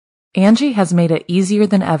Angie has made it easier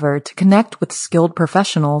than ever to connect with skilled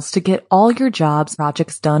professionals to get all your jobs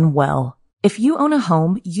projects done well. If you own a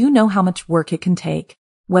home, you know how much work it can take,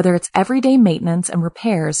 whether it's everyday maintenance and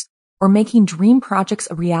repairs or making dream projects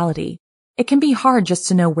a reality. It can be hard just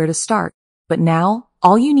to know where to start, but now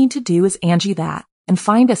all you need to do is Angie that and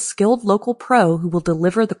find a skilled local pro who will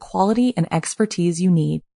deliver the quality and expertise you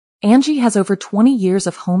need. Angie has over 20 years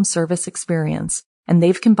of home service experience, and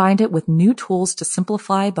they've combined it with new tools to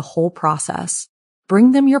simplify the whole process.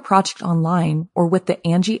 Bring them your project online or with the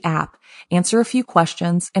Angie app, answer a few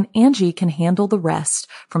questions, and Angie can handle the rest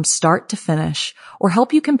from start to finish, or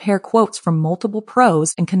help you compare quotes from multiple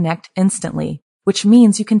pros and connect instantly, which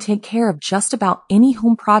means you can take care of just about any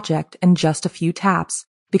home project in just a few taps.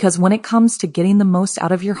 Because when it comes to getting the most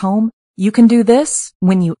out of your home, you can do this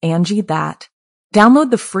when you Angie that.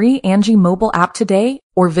 Download the free Angie mobile app today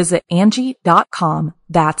or visit Angie.com.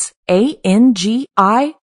 That's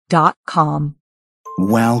ANGI.com.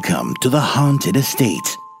 Welcome to The Haunted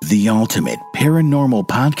Estate, the ultimate paranormal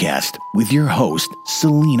podcast with your host,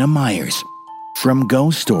 Selena Myers. From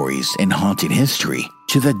ghost stories and haunted history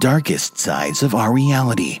to the darkest sides of our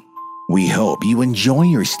reality, we hope you enjoy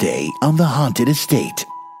your stay on The Haunted Estate.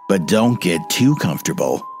 But don't get too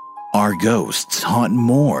comfortable. Our ghosts haunt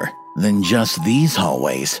more than just these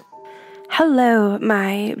hallways. Hello,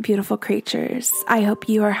 my beautiful creatures. I hope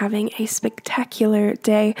you are having a spectacular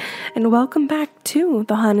day, and welcome back to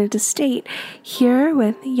The Haunted Estate, here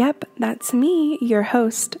with, that's me, your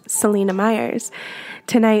host, Selena Myers.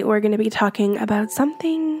 Tonight we're going to be talking about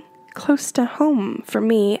something close to home for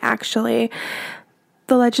me, actually.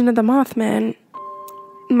 The legend of the Mothman.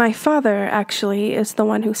 My father, actually, is the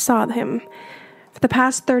one who saw him. For the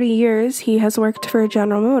past 30 years, he has worked for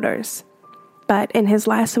General Motors. But in his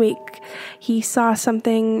last week, he saw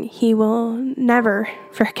something he will never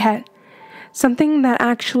forget. Something that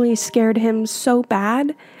actually scared him so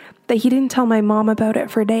bad that he didn't tell my mom about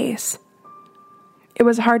it for days. It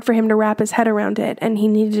was hard for him to wrap his head around it, and he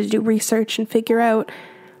needed to do research and figure out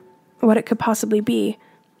what it could possibly be.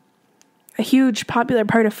 A huge popular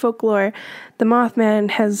part of folklore, the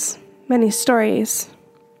Mothman has many stories,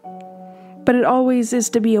 but it always is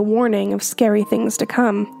to be a warning of scary things to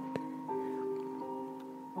come.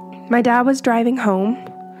 My dad was driving home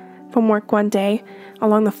from work one day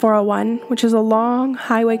along the 401, which is a long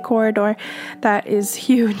highway corridor that is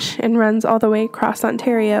huge and runs all the way across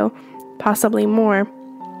Ontario, possibly more.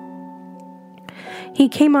 He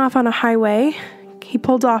came off on a highway. He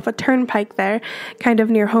pulled off a turnpike there, kind of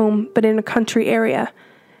near home, but in a country area.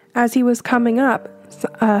 As he was coming up,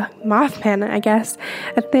 a Mothman, I guess,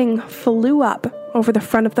 a thing flew up over the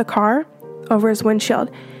front of the car, over his windshield.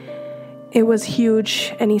 It was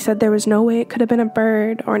huge, and he said there was no way it could have been a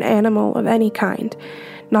bird or an animal of any kind.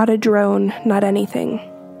 Not a drone, not anything.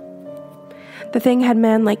 The thing had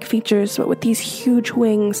man-like features, but with these huge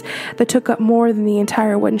wings that took up more than the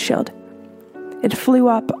entire windshield. It flew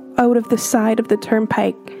up out of the side of the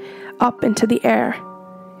turnpike, up into the air,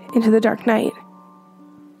 into the dark night.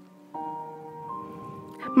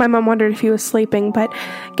 My mom wondered if he was sleeping, but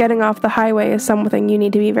getting off the highway is something you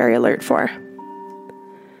need to be very alert for.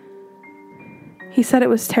 He said it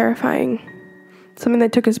was terrifying, something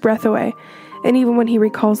that took his breath away, and even when he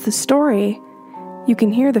recalls the story, you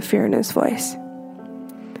can hear the fear in his voice.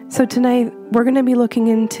 So tonight, we're going to be looking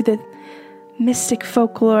into the mystic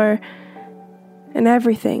folklore and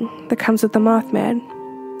everything that comes with the Mothman,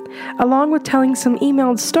 along with telling some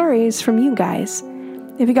emailed stories from you guys.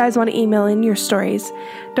 If you guys want to email in your stories,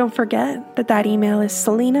 don't forget that email is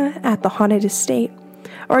selena@thehauntedestate,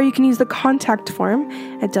 or you can use the contact form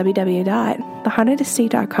at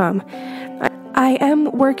www.thehauntedestate.com. I am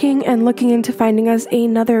working and looking into finding us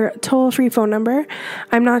another toll-free phone number.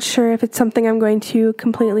 I'm not sure if it's something I'm going to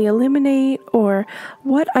completely eliminate or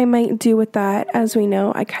what I might do with that. As we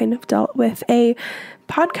know, I kind of dealt with a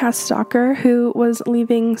podcast stalker who was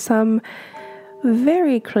leaving some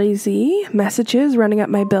very crazy messages running up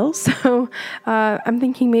my bills. So I'm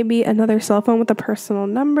thinking maybe another cell phone with a personal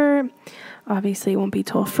number. Obviously, it won't be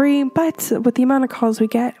toll-free, but with the amount of calls we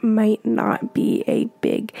get, might not be a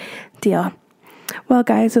big deal. Well,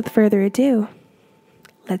 guys, with further ado,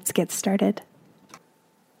 let's get started.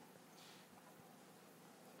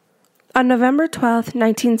 On November 12th,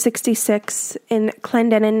 1966, in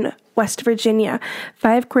Clendenin, West Virginia,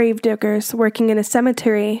 5 gravediggers working in a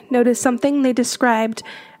cemetery noticed something they described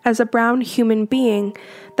as a brown human being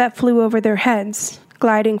that flew over their heads,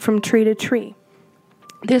 gliding from tree to tree.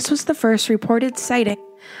 This was the first reported sighting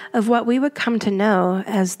of what we would come to know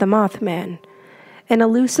as the Mothman, an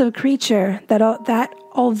elusive creature that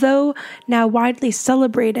although now widely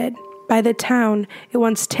celebrated by the town it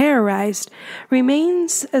once terrorized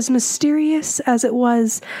remains as mysterious as it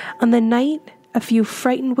was on the night a few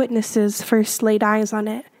frightened witnesses first laid eyes on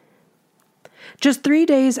it. Just 3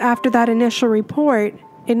 days after that initial report,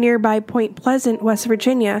 in nearby Point Pleasant, West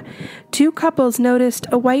Virginia, 2 couples noticed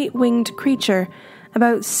a white-winged creature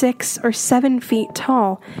about 6 or 7 feet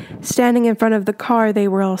tall, standing in front of the car they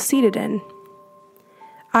were all seated in.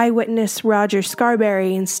 Eyewitness Roger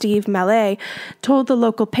Scarberry and Steve Mallet told the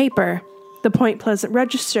local paper, the Point Pleasant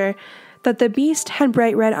Register, that the beast had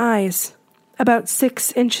bright red eyes, about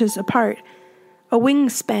 6 inches apart, a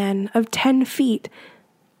wingspan of 10 feet,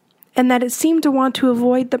 and that it seemed to want to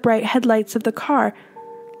avoid the bright headlights of the car,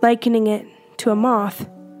 likening it to a moth.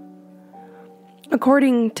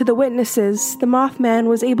 According to the witnesses, the Mothman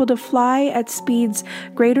was able to fly at speeds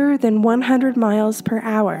greater than 100 miles per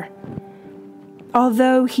hour.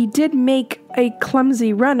 Although he did make a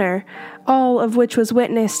clumsy runner, all of which was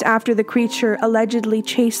witnessed after the creature allegedly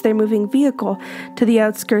chased their moving vehicle to the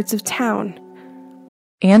outskirts of town.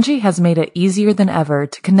 Angie has made it easier than ever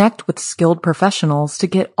to connect with skilled professionals to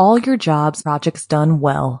get all your jobs projects done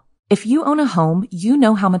well. If you own a home, you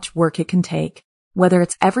know how much work it can take, whether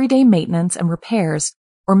it's everyday maintenance and repairs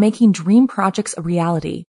or making dream projects a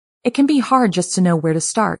reality. It can be hard just to know where to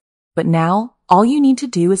start, but now all you need to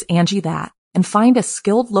do is Angie that and find a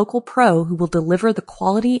skilled local pro who will deliver the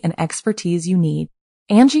quality and expertise you need.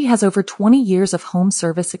 Angie has over 20 years of home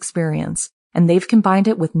service experience, and they've combined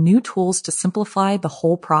it with new tools to simplify the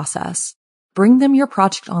whole process. Bring them your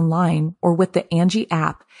project online or with the Angie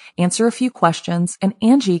app, answer a few questions, and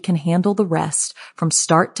Angie can handle the rest from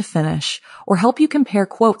start to finish, or help you compare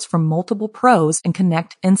quotes from multiple pros and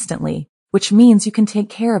connect instantly, which means you can take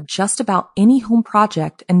care of just about any home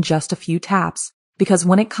project in just a few taps. Because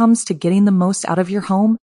when it comes to getting the most out of your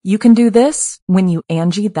home, you can do this when you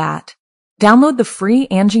Angie that. Download the free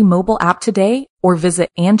Angie mobile app today or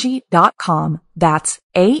visit Angie.com. That's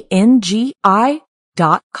ANGI.com.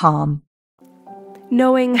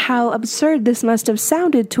 Knowing how absurd this must have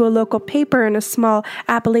sounded to a local paper in a small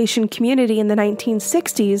Appalachian community in the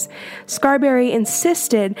 1960s, Scarberry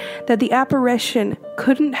insisted that the apparition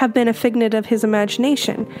couldn't have been a figment of his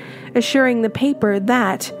imagination, assuring the paper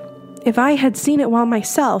that, if I had seen it while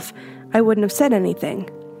myself, I wouldn't have said anything.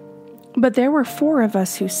 But there were 4 of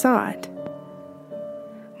us who saw it.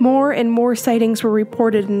 More and more sightings were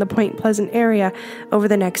reported in the Point Pleasant area over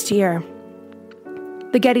the next year.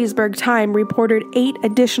 The Gettysburg Times reported 8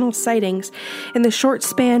 additional sightings in the short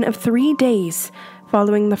span of 3 days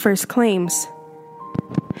following the first claims,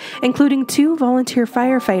 including 2 volunteer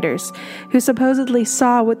firefighters who supposedly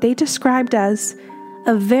saw what they described as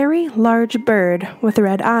a very large bird with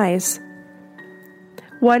red eyes.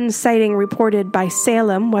 One sighting reported by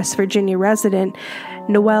Salem, West Virginia resident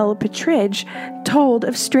Noel Petridge told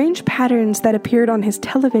of strange patterns that appeared on his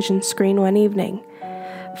television screen one evening,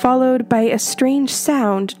 followed by a strange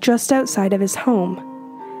sound just outside of his home.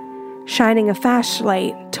 Shining a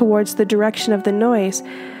flashlight towards the direction of the noise,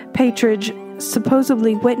 Petridge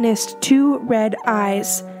supposedly witnessed 2 red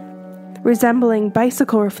eyes, resembling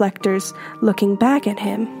bicycle reflectors looking back at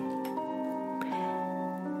him.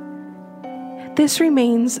 This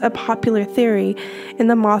remains a popular theory in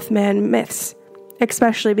the Mothman myths,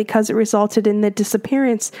 especially because it resulted in the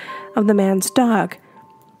disappearance of the man's dog,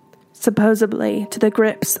 supposedly to the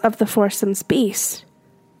grips of the foursome's beast.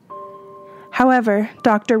 However,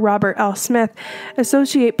 Dr. Robert L. Smith,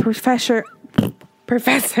 Associate Professor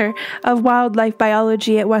of Wildlife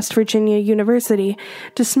Biology at West Virginia University,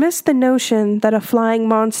 dismissed the notion that a flying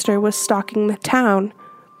monster was stalking the town,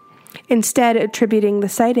 instead attributing the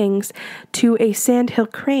sightings to a sandhill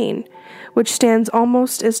crane, which stands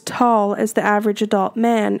almost as tall as the average adult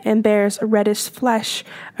man and bears reddish flesh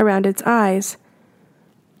around its eyes.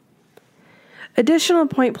 Additional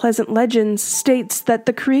Point Pleasant legends states that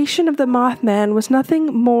the creation of the Mothman was nothing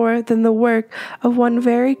more than the work of one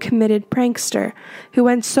very committed prankster who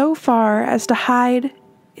went so far as to hide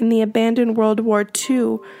in the abandoned World War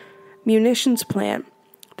II munitions plant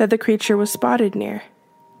that the creature was spotted near.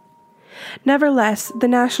 Nevertheless, the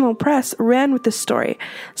national press ran with the story,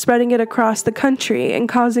 spreading it across the country and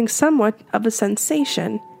causing somewhat of a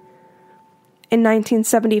sensation. In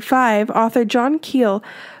 1975, author John Keel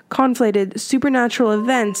conflated supernatural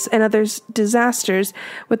events and other disasters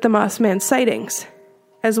with the Mothman sightings,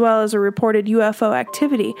 as well as a reported UFO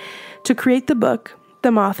activity, to create the book The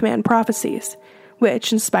Mothman Prophecies,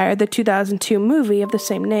 which inspired the 2002 movie of the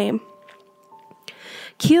same name.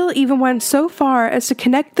 Keel even went so far as to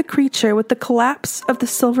connect the creature with the collapse of the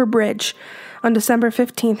Silver Bridge on December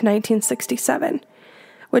 15, 1967,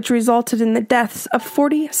 which resulted in the deaths of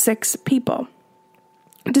 46 people.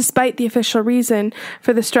 despite the official reason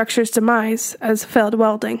for the structure's demise as failed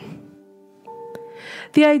welding.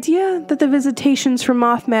 The idea that the visitations from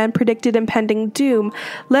Mothman predicted impending doom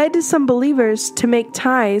led to some believers to make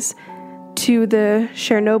ties to the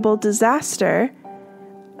Chernobyl disaster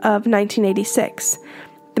of 1986,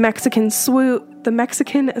 the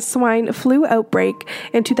Mexican swine flu outbreak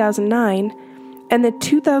in 2009, and the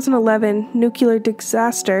 2011 nuclear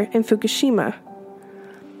disaster in Fukushima.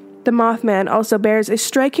 The Mothman also bears a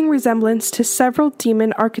striking resemblance to several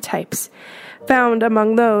demon archetypes found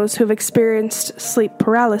among those who have experienced sleep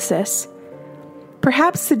paralysis,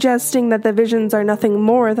 perhaps suggesting that the visions are nothing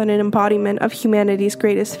more than an embodiment of humanity's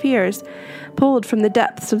greatest fears, pulled from the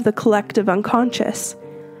depths of the collective unconscious.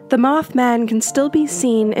 The Mothman can still be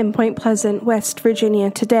seen in Point Pleasant, West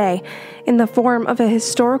Virginia today, in the form of a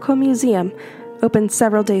historical museum open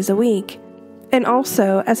several days a week, and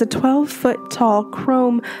also as a 12-foot-tall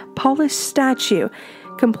chrome polished statue,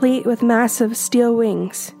 complete with massive steel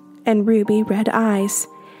wings and ruby red eyes.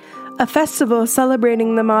 A festival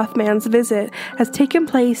celebrating the Mothman's visit has taken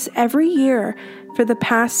place every year for the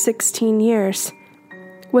past 16 years,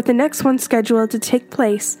 with the next one scheduled to take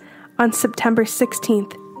place on September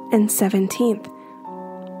 16th and 17th.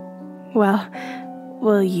 Well,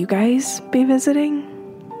 will you guys be visiting?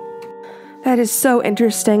 That is so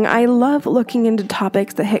interesting. I love looking into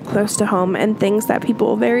topics that hit close to home and things that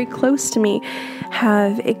people very close to me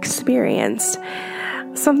have experienced.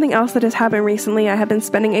 Something else that has happened recently, I have been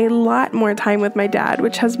spending a lot more time with my dad,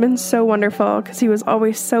 which has been so wonderful because he was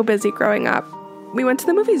always so busy growing up. We went to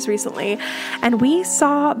the movies recently and we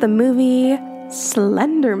saw the movie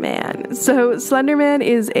Slender Man. So Slender Man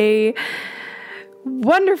is a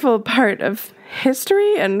wonderful part of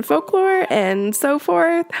history and folklore and so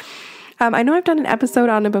forth. I know I've done an episode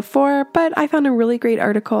on it before, but I found a really great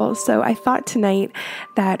article, so I thought tonight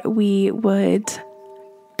that we would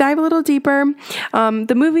dive a little deeper.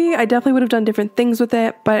 The movie, I definitely would have done different things with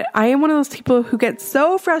it, but I am one of those people who gets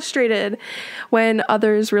so frustrated when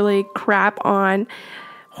others really crap on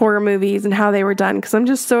horror movies and how they were done, because I'm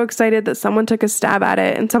just so excited that someone took a stab at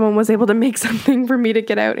it and someone was able to make something for me to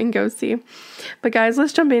get out and go see. But guys,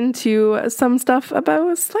 let's jump into some stuff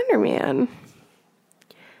about Slender Man.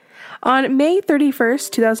 On May 31st,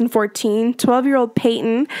 2014, 12-year-old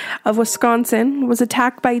Peyton of Wisconsin was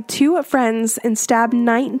attacked by two friends and stabbed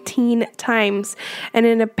 19 times in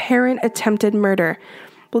an apparent attempted murder.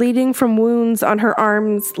 Bleeding from wounds on her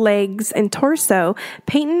arms, legs, and torso,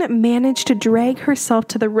 Peyton managed to drag herself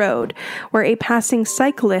to the road, where a passing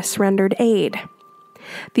cyclist rendered aid.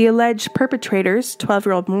 The alleged perpetrators,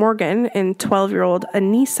 12-year-old Morgan and 12-year-old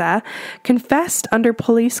Anissa, confessed under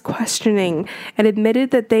police questioning and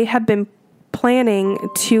admitted that they had been planning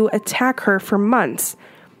to attack her for months.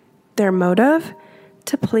 Their motive?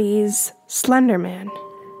 To please Slender Man.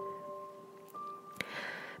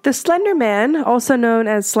 The Slender Man, also known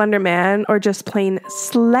as Slender Man or just plain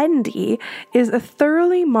Slendy, is a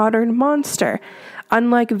thoroughly modern monster.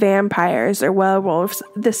 Unlike vampires or werewolves,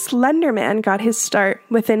 the Slender Man got his start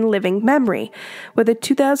within living memory, with a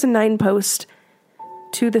 2009 post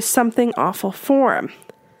to the Something Awful forum.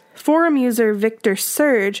 Forum user Victor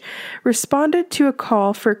Surge responded to a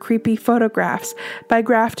call for creepy photographs by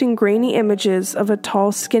grafting grainy images of a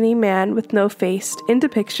tall, skinny man with no face into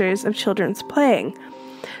pictures of children's playing.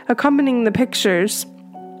 Accompanying the pictures,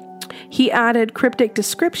 he added cryptic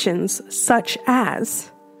descriptions such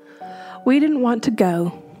as, "We didn't want to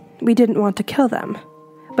go. We didn't want to kill them.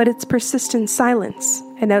 But its persistent silence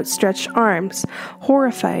and outstretched arms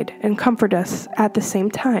horrified and comfort us at the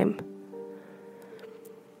same time."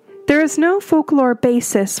 There is no folklore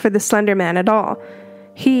basis for the Slender Man at all.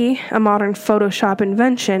 He, a modern Photoshop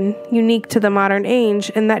invention, unique to the modern age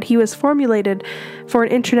in that he was formulated for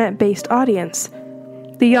an internet-based audience.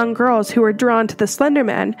 The young girls who were drawn to the Slender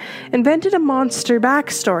Man invented a monster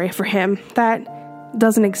backstory for him that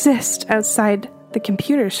doesn't exist outside the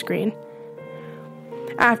computer screen.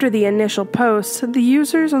 After the initial post, the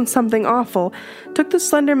users on Something Awful took the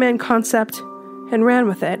Slender Man concept and ran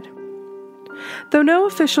with it. Though no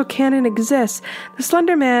official canon exists, the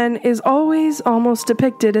Slender Man is always almost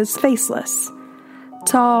depicted as faceless.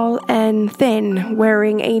 Tall and thin,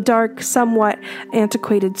 wearing a dark, somewhat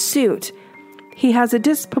antiquated suit. He has a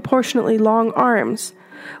disproportionately long arms,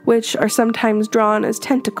 which are sometimes drawn as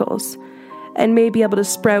tentacles, and may be able to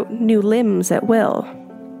sprout new limbs at will.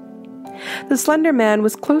 The Slender Man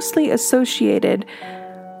was closely associated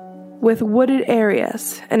with wooded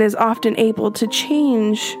areas and is often able to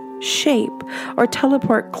change shape or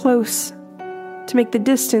teleport close to make the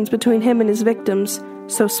distance between him and his victims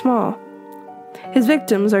so small. His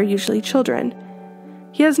victims are usually children.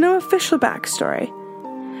 He has no official backstory,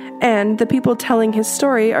 And the people telling his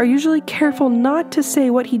story are usually careful not to say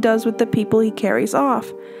what he does with the people he carries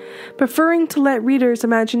off, preferring to let readers'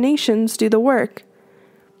 imaginations do the work.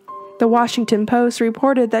 The Washington Post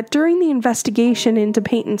reported that during the investigation into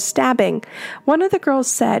Peyton's stabbing, one of the girls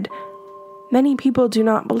said, "Many people do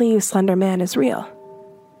not believe Slender Man is real.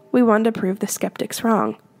 We want to prove the skeptics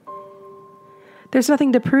wrong." There's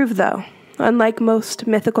nothing to prove, though. Unlike most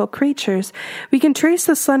mythical creatures, we can trace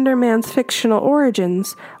the Slender Man's fictional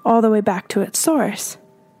origins all the way back to its source.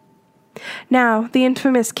 Now, the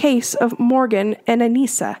infamous case of Morgan and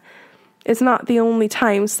Anissa is not the only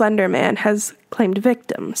time Slender Man has claimed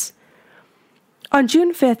victims. On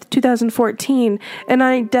June 5th, 2014, an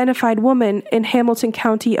unidentified woman in Hamilton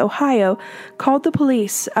County, Ohio, called the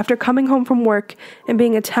police after coming home from work and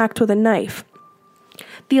being attacked with a knife.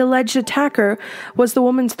 The alleged attacker was the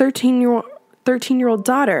woman's 13-year-old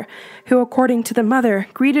daughter, who, according to the mother,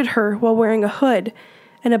 greeted her while wearing a hood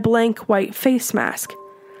and a blank white face mask.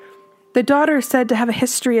 The daughter is said to have a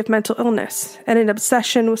history of mental illness and an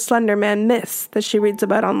obsession with Slender Man myths that she reads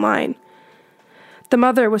about online. The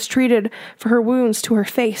mother was treated for her wounds to her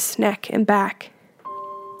face, neck, and back.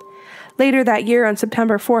 Later that year, on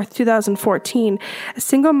September 4th, 2014, a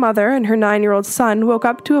single mother and her 9-year-old son woke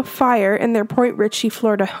up to a fire in their Point Richey,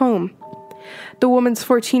 Florida home. The woman's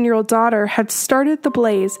 14-year-old daughter had started the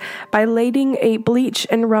blaze by lighting a bleach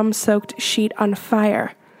and rum-soaked sheet on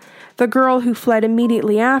fire. The girl, who fled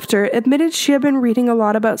immediately after, admitted she had been reading a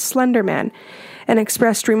lot about Slender Man and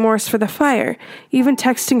expressed remorse for the fire, even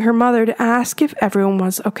texting her mother to ask if everyone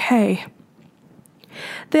was okay.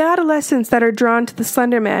 The adolescents that are drawn to the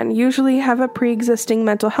Slender Man usually have a pre-existing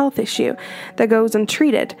mental health issue that goes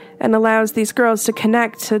untreated and allows these girls to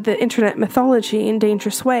connect to the internet mythology in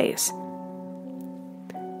dangerous ways.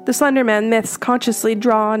 The Slender Man myths consciously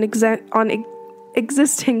draw on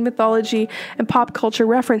existing mythology and pop culture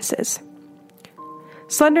references.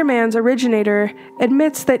 Slender Man's originator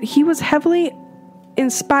admits that he was heavily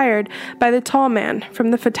inspired by the Tall Man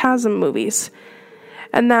from the Phantasm movies,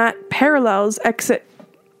 and that parallels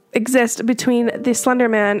exist between the Slender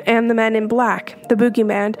Man and the Men in Black, the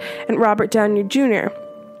Boogeyman, and Robert Downey Jr.,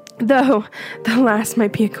 though the last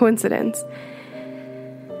might be a coincidence.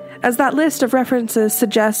 As that list of references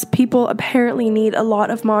suggests, people apparently need a lot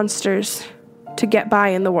of monsters to get by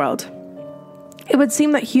in the world. It would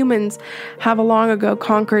seem that humans have long ago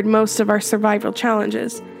conquered most of our survival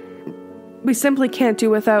challenges. We simply can't do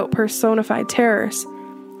without personified terrors.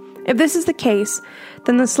 If this is the case,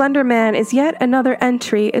 then the Slender Man is yet another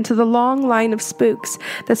entry into the long line of spooks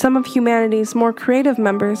that some of humanity's more creative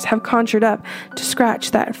members have conjured up to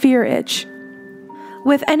scratch that fear itch.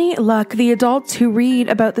 With any luck, the adults who read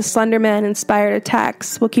about the Slender Man-inspired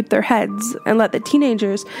attacks will keep their heads and let the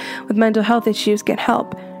teenagers with mental health issues get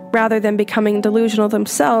help, rather than becoming delusional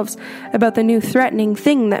themselves about the new threatening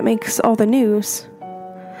thing that makes all the news.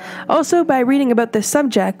 Also, by reading about this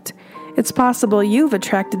subject, it's possible you've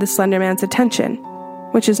attracted the Slender Man's attention,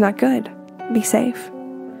 which is not good. Be safe.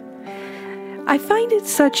 I find it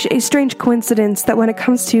such a strange coincidence that when it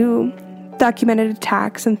comes to documented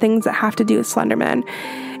attacks and things that have to do with Slender Man,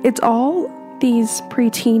 it's all these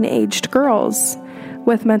preteen-aged girls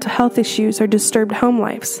with mental health issues or disturbed home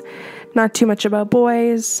lives. Not too much about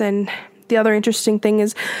boys, and the other interesting thing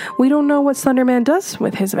is we don't know what Slender Man does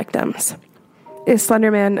with his victims. Is Slender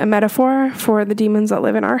Man a metaphor for the demons that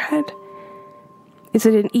live in our head? Is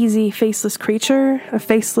it an easy, faceless creature, a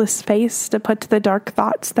faceless face to put to the dark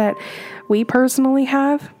thoughts that we personally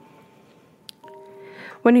have?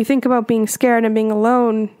 When you think about being scared and being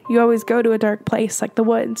alone, you always go to a dark place like the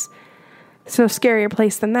woods. There's no scarier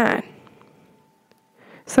place than that.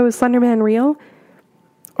 So is Slender Man real?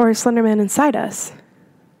 Or is Slender Man inside us?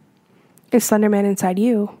 Is Slender Man inside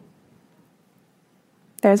you?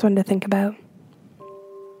 There's one to think about.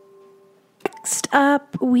 Next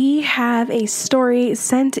up, we have a story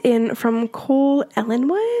sent in from Cole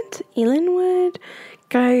Ellenwood?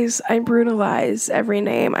 Guys, I brutalize every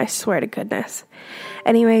name, I swear to goodness.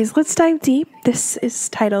 Anyways, let's dive deep. This is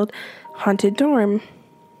titled Haunted Dorm.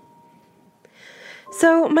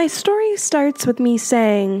 So, my story starts with me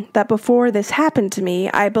saying that before this happened to me,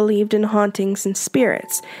 I believed in hauntings and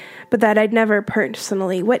spirits, but that I'd never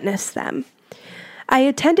personally witnessed them. I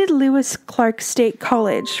attended Lewis Clark State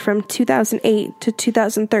College from 2008 to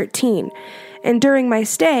 2013, and during my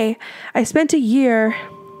stay, I spent a year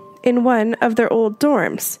in one of their old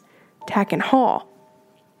dorms, Talkington Hall.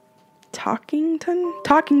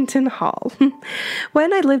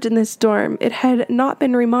 When I lived in this dorm, it had not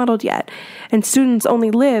been remodeled yet, and students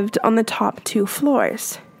only lived on the top 2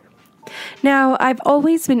 floors. Now, I've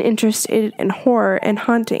always been interested in horror and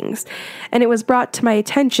hauntings, and it was brought to my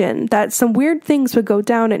attention that some weird things would go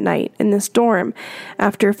down at night in this dorm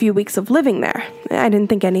after a few weeks of living there. I didn't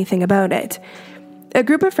think anything about it. A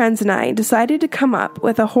group of friends and I decided to come up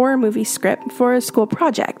with a horror movie script for a school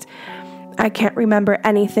project. I can't remember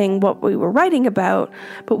anything what we were writing about,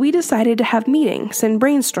 but we decided to have meetings and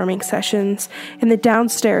brainstorming sessions in the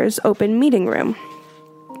downstairs open meeting room.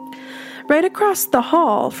 Right across the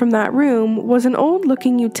hall from that room was an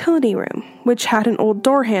old-looking utility room, which had an old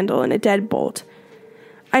door handle and a deadbolt.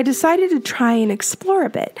 I decided to try and explore a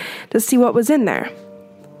bit to see what was in there.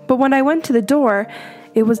 But when I went to the door,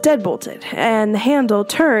 it was deadbolted, and the handle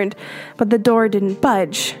turned, but the door didn't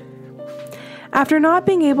budge. After not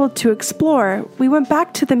being able to explore, we went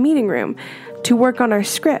back to the meeting room to work on our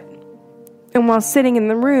script. And while sitting in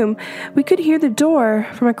the room, we could hear the door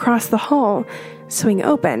from across the hall swing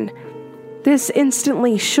open. This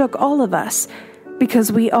instantly shook all of us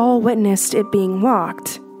because we all witnessed it being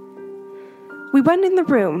locked. We went in the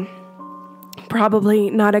room, probably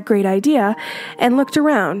not a great idea, and looked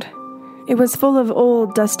around. It was full of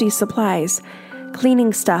old, dusty supplies,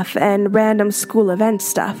 cleaning stuff, and random school event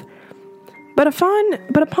stuff. But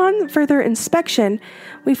upon further inspection,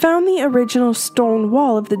 we found the original stone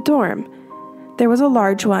wall of the dorm. There was a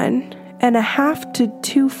large one, and a 1/2 to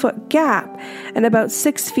 2 foot gap, and about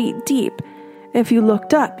 6 feet deep. If you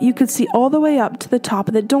looked up, you could see all the way up to the top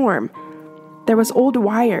of the dorm. There was old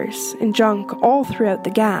wires and junk all throughout the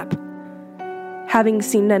gap. Having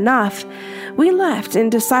seen enough, we left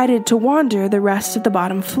and decided to wander the rest of the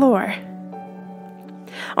bottom floor.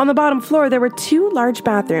 On the bottom floor, there were 2 large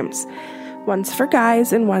bathrooms. One's for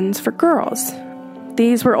guys and one's for girls.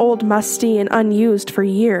 These were old, musty, and unused for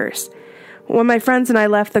years. When my friends and I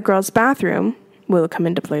left the girls' bathroom, will come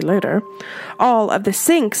into play later, all of the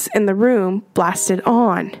sinks in the room blasted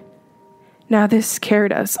on. Now this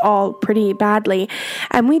scared us all pretty badly,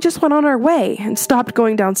 and we just went on our way and stopped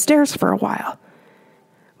going downstairs for a while.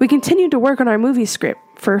 We continued to work on our movie script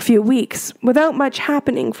for a few weeks without much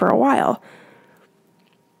happening for a while.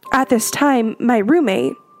 At this time, my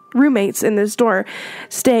roommates in this dorm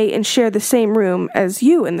stay and share the same room as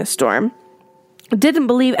you in this dorm, didn't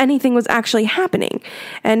believe anything was actually happening,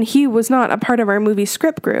 and he was not a part of our movie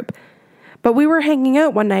script group. But we were hanging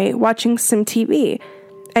out one night watching some TV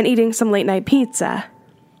and eating some late night pizza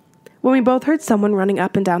when we both heard someone running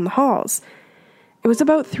up and down the halls. It was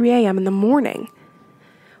about 3 a.m. in the morning.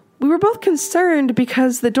 We were both concerned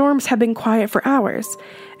because the dorms had been quiet for hours,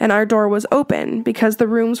 and our door was open because the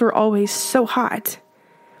rooms were always so hot.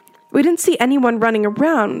 We didn't see anyone running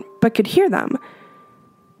around, but could hear them.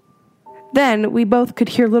 Then we both could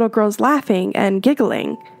hear little girls laughing and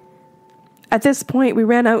giggling. At this point, we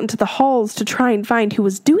ran out into the halls to try and find who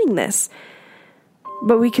was doing this,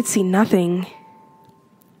 but we could see nothing.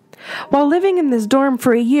 While living in this dorm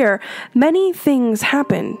for a year, many things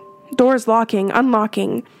happened. Doors locking,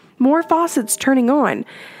 unlocking, more faucets turning on,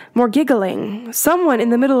 more giggling. Someone in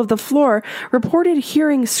the middle of the floor reported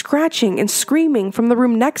hearing scratching and screaming from the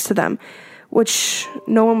room next to them, which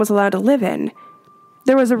no one was allowed to live in.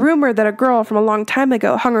 There was a rumor that a girl from a long time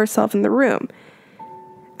ago hung herself in the room,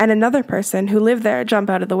 and another person who lived there jumped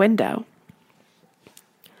out of the window.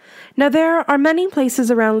 Now, there are many places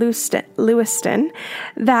around Lewiston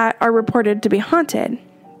that are reported to be haunted,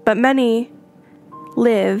 but many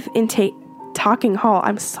live in Talking Hall.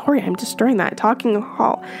 I'm sorry, I'm destroying that. Talkington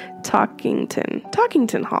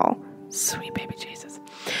Hall. Sweet baby Jesus.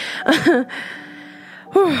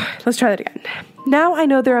 Let's try that again. Now I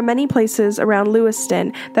know there are many places around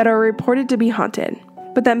Lewiston that are reported to be haunted,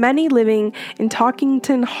 but that many living in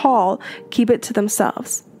Talkington Hall keep it to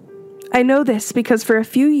themselves. I know this because for a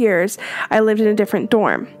few years I lived in a different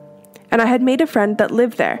dorm, and I had made a friend that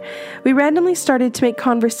lived there. We randomly started to make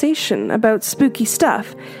conversation about spooky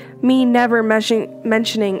stuff, me never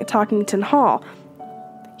mentioning Talkington Hall.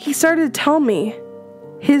 He started to tell me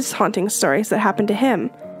his haunting stories that happened to him.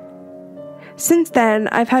 Since then,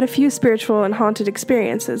 I've had a few spiritual and haunted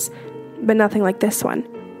experiences, but nothing like this one.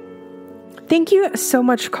 Thank you so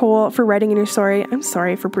much, Cole, for writing in your story. I'm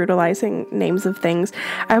sorry for brutalizing names of things.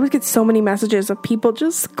 I always get so many messages of people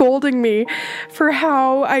just scolding me for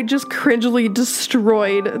how I just cringily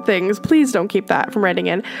destroyed things. Please don't keep that from writing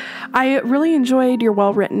in. I really enjoyed your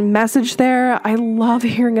well-written message there. I love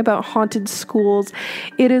hearing about haunted schools.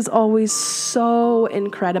 It is always so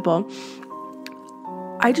incredible.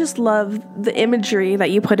 I just love the imagery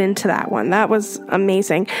that you put into that one. That was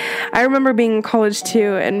amazing. I remember being in college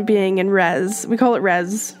too and being in res. We call it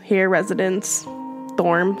res here, residence,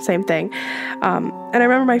 dorm, same thing. And I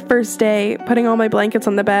remember my first day putting all my blankets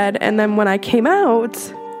on the bed. And then when I came out,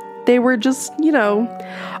 they were just,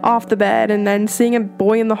 off the bed, and then seeing a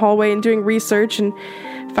boy in the hallway and doing research and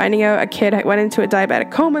finding out a kid went into a diabetic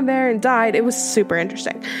coma there and died. It was super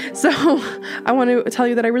interesting. So I want to tell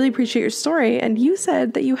you that I really appreciate your story. And you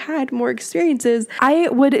said that you had more experiences. I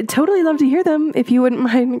would totally love to hear them if you wouldn't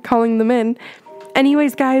mind calling them in.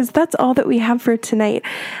 Anyways, guys, that's all that we have for tonight.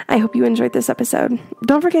 I hope you enjoyed this episode.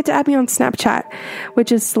 Don't forget to add me on Snapchat,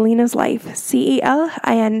 which is Selina's Life, CELINASLIFE.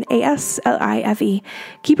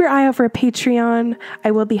 Keep your eye out for a Patreon.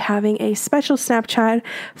 I will be having a special Snapchat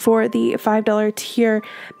for the $5 tier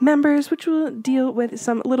members, which will deal with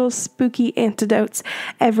some little spooky antidotes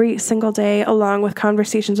every single day, along with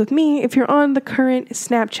conversations with me. If you're on the current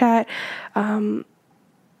Snapchat,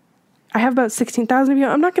 I have about 16,000 of you.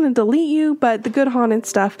 I'm not going to delete you, but the good haunted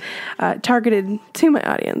stuff targeted to my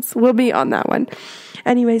audience will be on that one.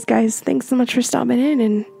 Anyways, guys, thanks so much for stopping in,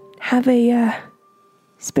 and have a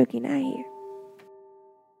spooky night.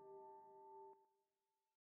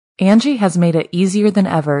 Angie has made it easier than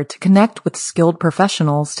ever to connect with skilled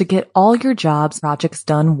professionals to get all your jobs projects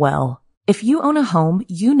done well. If you own a home,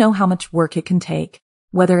 you know how much work it can take,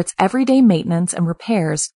 whether it's everyday maintenance and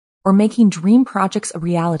repairs or making dream projects a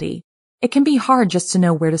reality. It can be hard just to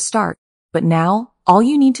know where to start, but now all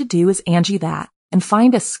you need to do is Angie that and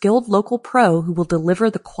find a skilled local pro who will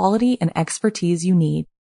deliver the quality and expertise you need.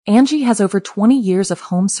 Angie has over 20 years of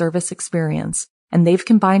home service experience, and they've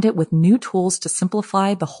combined it with new tools to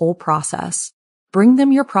simplify the whole process. Bring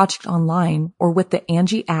them your project online or with the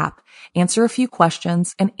Angie app, answer a few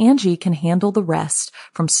questions, and Angie can handle the rest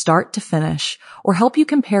from start to finish, or help you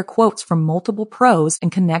compare quotes from multiple pros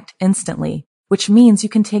and connect instantly, which means you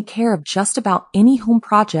can take care of just about any home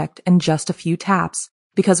project in just a few taps.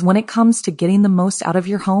 Because when it comes to getting the most out of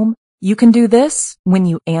your home, you can do this when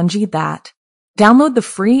you Angie that. Download the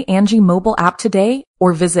free Angie mobile app today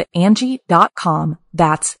or visit Angie.com.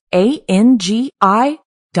 That's ANGI.com.